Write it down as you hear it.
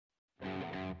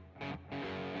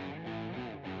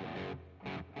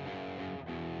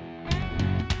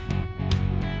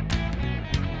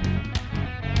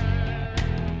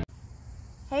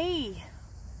Hey,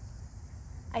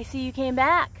 I see you came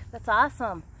back. That's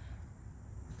awesome.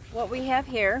 What we have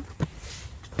here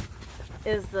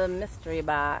is the mystery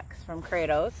box from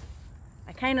Kratos.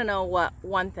 I kind of know what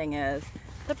one thing is.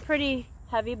 It's a pretty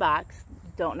heavy box.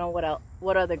 Don't know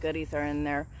what other goodies are in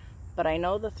there, but I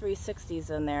know the 360's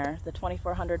in there. The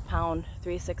 2,400 pound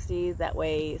 360 that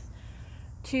weighs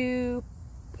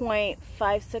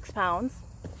 2.56 pounds.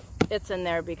 It's in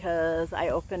there because I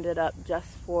opened it up just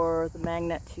for the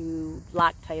magnet to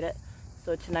Loctite it.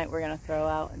 So tonight we're going to throw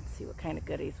out and see what kind of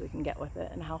goodies we can get with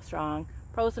it and how strong,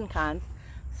 pros and cons.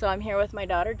 So I'm here with my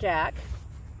daughter Jack,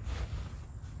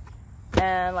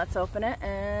 and let's open it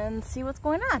and see what's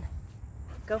going on.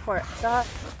 Go for it.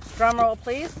 Drum roll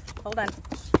please. Hold on.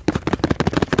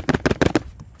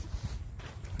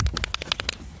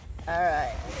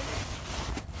 Alright.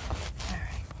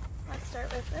 Let's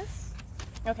start with this.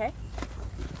 Okay.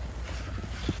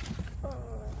 Don't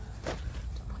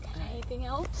look at anything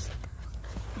else.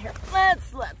 Here,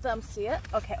 let's let them see it.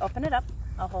 Okay, open it up.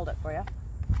 I'll hold it for you.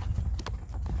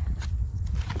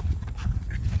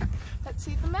 Let's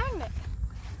see the magnet.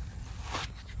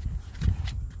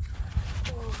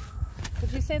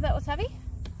 Did you say that was heavy?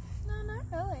 No, not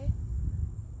really.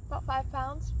 About 5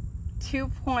 pounds.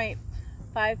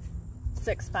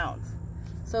 2.56 pounds.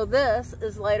 So this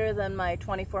is lighter than my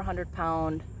 2,400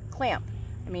 pound clamp.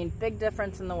 I mean, big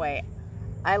difference in the weight.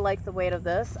 I like the weight of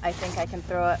this. I think I can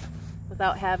throw it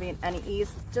without having any ease.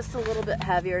 Just a little bit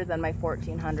heavier than my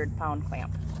 1,400 pound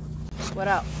clamp. What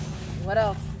else? What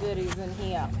else goodies in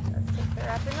here? Let's take the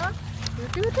wrapping off.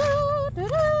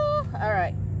 All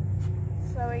right.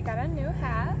 So we got a new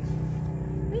hat.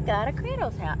 We got a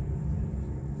Kratos hat.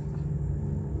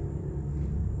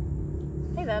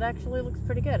 Hey, that actually looks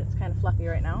pretty good. It's kind of fluffy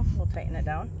right now. We'll tighten it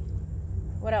down.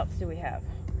 What else do we have?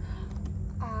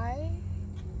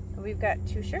 We've got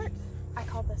 2 shirts. I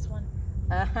call this one.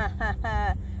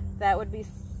 That would be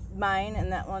mine,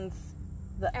 and that one's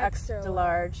the extra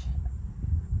large.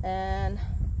 And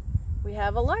we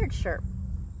have a large shirt.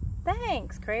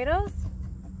 Thanks, Kratos.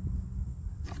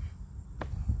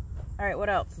 All right, what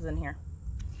else is in here?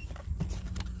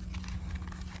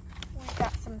 We've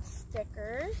got some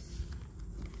stickers.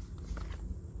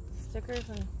 Stickers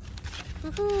and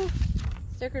woohoo!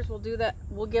 Stickers, we'll do that.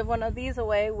 We'll give one of these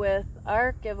away with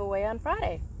our giveaway on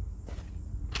Friday.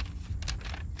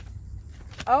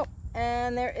 Oh,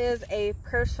 and there is a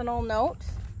personal note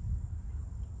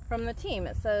from the team.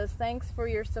 It says, thanks for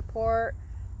your support,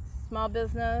 small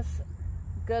business,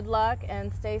 good luck,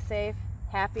 and stay safe.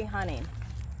 Happy hunting.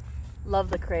 Love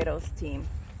the Kratos team.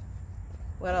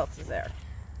 What else is there?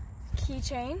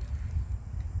 Keychain.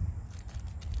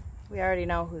 We already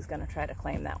know who's going to try to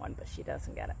claim that one, but she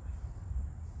doesn't get it.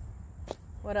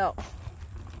 What else?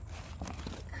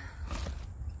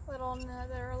 Little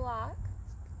nether lock.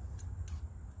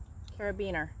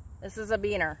 Carabiner. This is a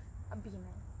beaner. A beaner.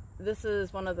 This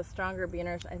is one of the stronger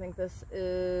beaners. I think this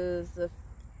is the,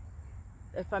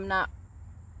 if I'm not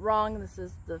wrong, this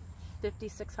is the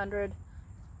 5,600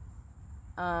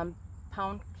 pound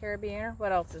carabiner.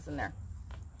 What else is in there?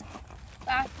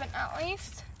 Last but not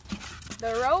least,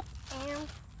 the rope and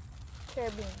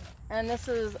carabiner. And this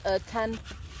is a 10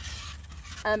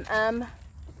 mm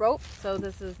rope, so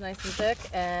this is nice and thick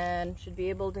and should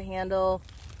be able to handle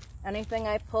anything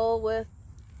I pull with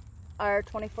our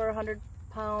 2,400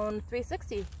 pound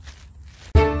 360.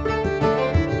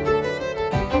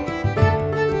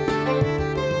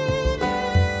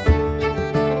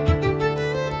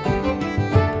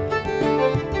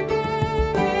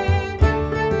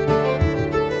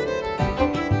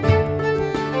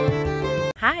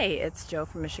 Hi, it's Jo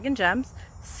from Michigan Gems.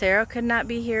 Sarah could not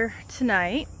be here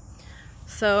tonight,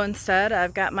 so instead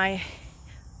I've got my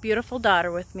beautiful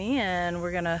daughter with me, and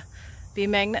we're gonna be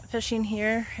magnet fishing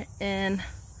here in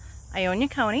Ionia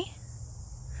County.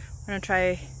 We're gonna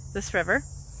try this river.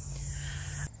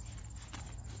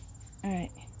 All right.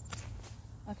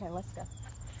 Okay, let's go.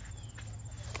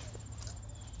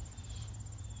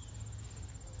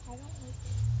 I don't like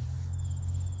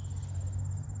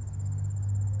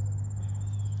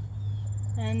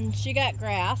it. And she got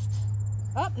grassed.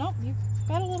 Oh, nope, you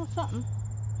got a little something.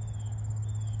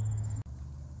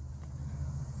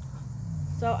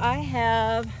 So I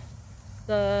have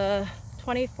the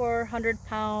 2,400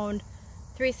 pound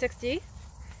 360,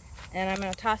 and I'm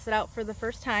going to toss it out for the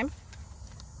first time.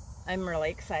 I'm really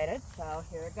excited, so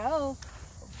here it goes.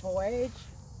 Voyage.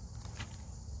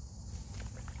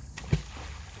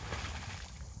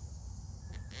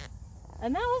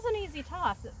 And that was an easy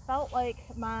toss. It felt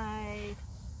like my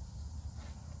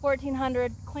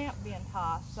 1,400 clamp being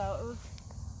tossed, so it was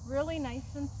really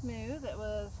nice and smooth. It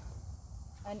was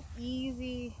an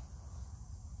easy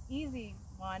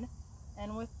one,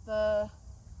 and with the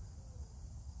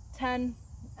 10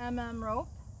 mm rope,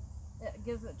 it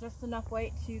gives it just enough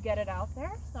weight to get it out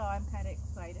there, so I'm kind of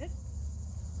excited.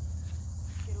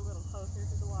 Get a little closer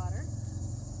to the water.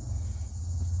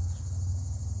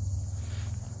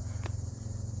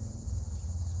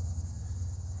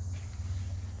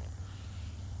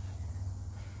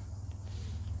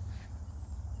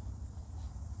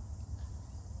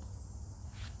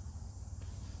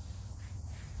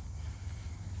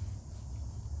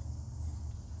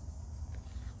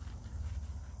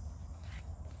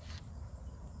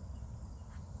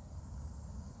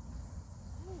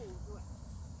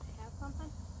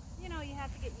 You know, you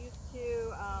have to get used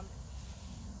to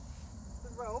the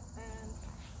rope, and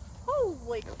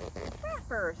holy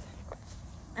crappers!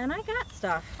 And I got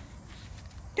stuff.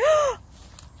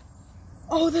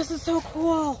 Oh, this is so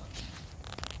cool!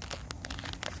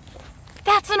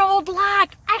 That's an old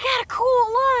log! I got a cool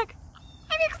log!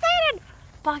 I'm excited!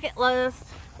 Bucket list.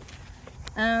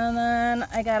 And then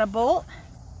I got a bolt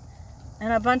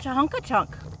and a bunch of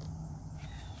hunk-a-chunk.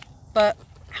 But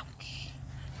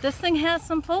this thing has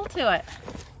some pull to it.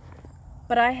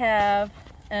 But I have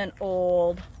an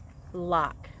old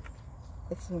lock.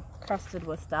 It's encrusted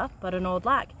with stuff, but an old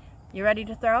lock. You ready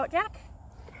to throw it, Jack?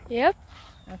 Yep.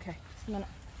 Okay, just a minute.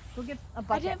 Go get a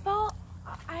bucket. I didn't fall.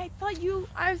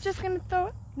 I was just going to throw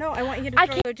it. No, I want you to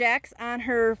throw. So Jack's on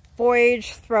her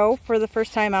voyage throw for the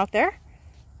first time out there.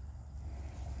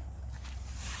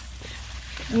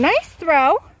 Nice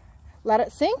throw. Let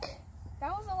it sink.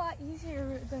 That was a lot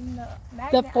easier than the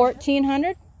magnet. The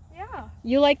 1400? Yeah.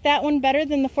 You like that one better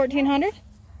than the 1400? Yes.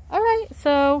 All right,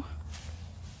 so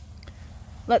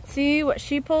let's see what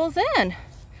she pulls in.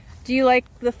 Do you like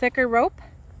the thicker rope?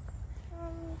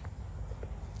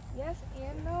 Yes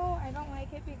and no. I don't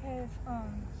like it because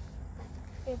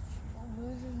it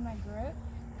loses my grip.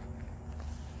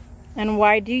 And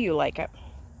why do you like it?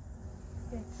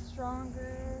 It's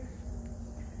stronger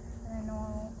than a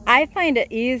normal. I find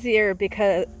it easier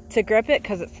because to grip it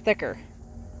because it's thicker.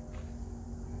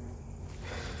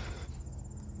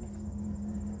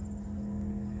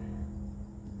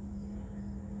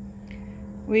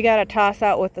 We got to toss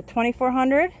out with the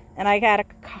 2400, and I got to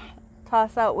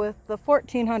toss out with the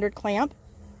 1400 clamp.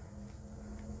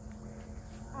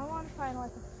 I want to find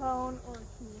like a phone or a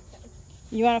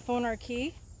key. You want a phone or a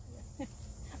key? Yeah.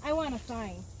 I want a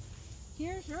sign.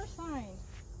 Here's your sign.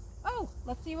 Oh,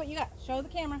 let's see what you got. Show the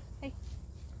camera. Hey,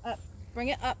 up. Bring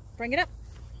it up. Bring it up.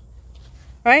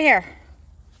 Right here.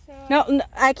 So, no,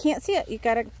 I can't see it. You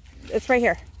gotta. It's right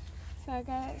here. So I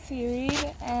got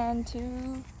seaweed and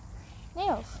 2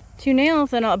 nails. 2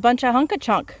 nails and a bunch of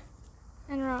hunk-a-chunk.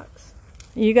 And rocks.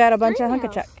 You got a bunch 3 of nails.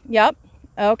 hunk-a-chunk. Yep.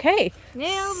 Okay.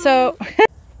 Nails. So,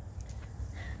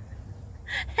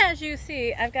 as you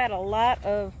see, I've got a lot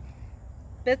of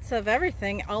bits of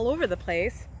everything all over the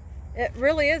place. It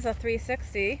really is a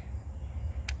 360.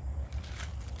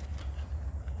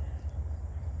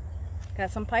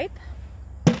 Got some pipe.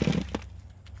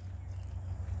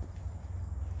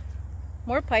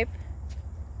 More pipe.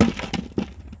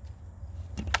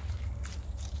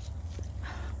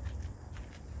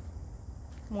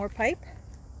 More pipe.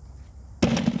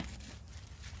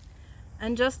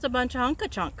 And just a bunch of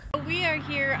hunk-a-chunk. We are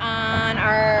here on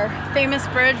our famous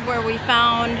bridge where we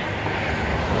found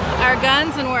our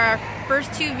guns and where our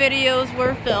first 2 videos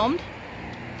were filmed.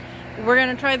 We're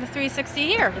gonna try the 360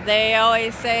 here. They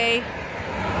always say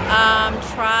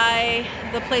try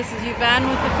the places you've been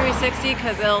with the 360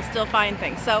 because they'll still find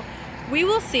things. So we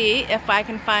will see if I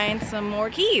can find some more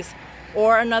keys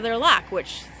or another lock,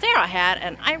 which Sarah had,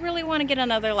 and I really want to get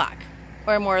another lock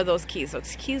or more of those keys.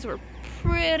 Those keys were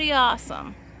pretty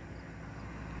awesome.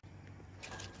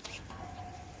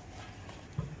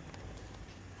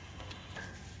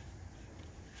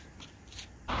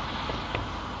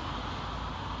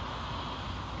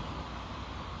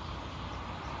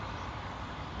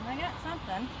 I got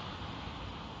something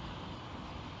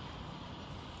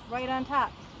right on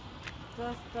top,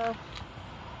 just a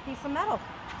piece of metal.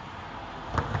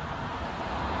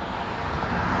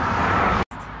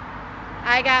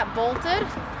 I got bolted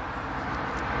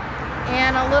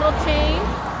and a little chain,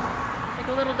 like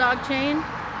a little dog chain,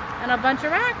 and a bunch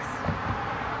of rocks.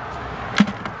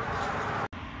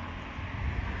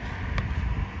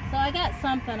 So I got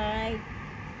something, I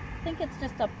think it's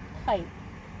just a pipe.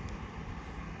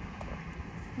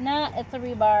 Nah, it's a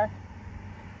rebar.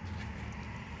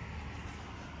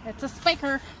 It's a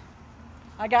spiker.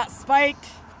 I got spiked.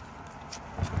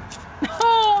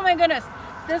 Oh my goodness,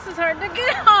 this is hard to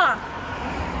get off.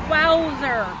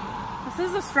 Wowzer. This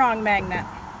is a strong magnet.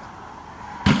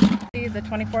 360, the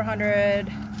 2400,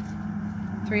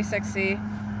 360.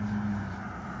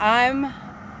 I'm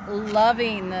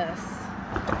loving this.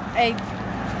 I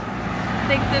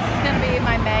think this is going to be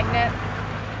my magnet,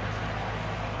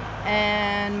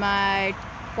 and my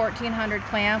 1400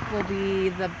 clamp will be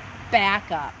the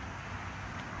backup.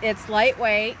 It's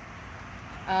lightweight,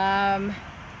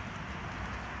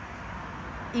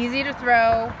 easy to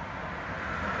throw.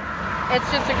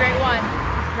 It's just a great one.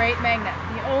 Great magnet.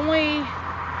 The only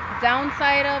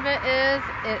downside of it is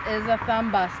a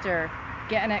thumb buster.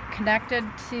 Getting it connected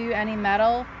to any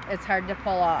metal, it's hard to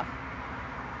pull off.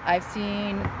 I've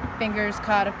seen fingers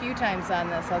caught a few times on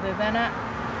this. Other than that,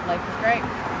 life is great.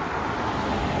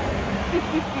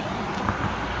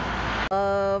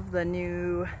 Love the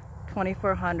new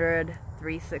 2400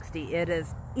 360. It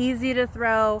is easy to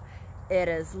throw, it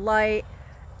is light,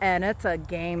 and it's a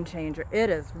game changer. It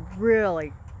is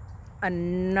really a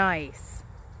nice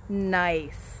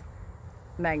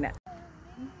magnet.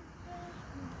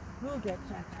 We'll get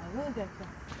you. We'll get you.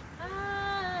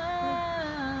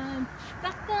 I'm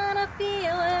stuck on a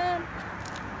feeling,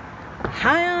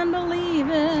 high on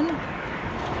believing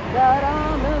that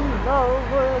I'm in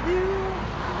love with you.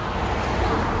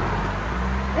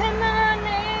 In the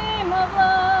name of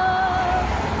love,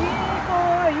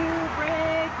 before you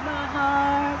break my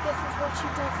heart. This is what she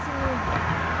does to me.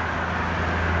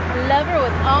 Love her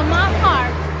with all my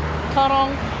heart.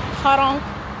 Ta-donk, ta-donk,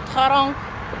 ta-donk.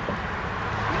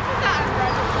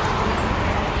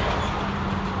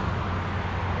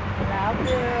 Love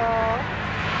you.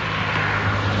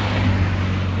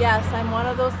 Yes, I'm one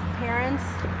of those parents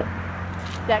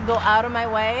that go out of my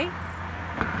way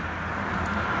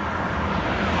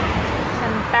to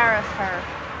embarrass her.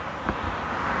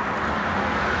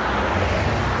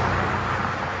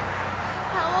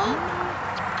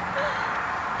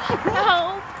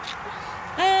 Help!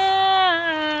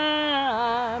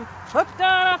 I'm hooked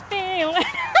on a feeling.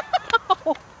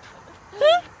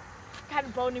 Got a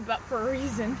bony butt for a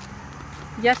reason.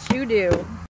 Yes, you do.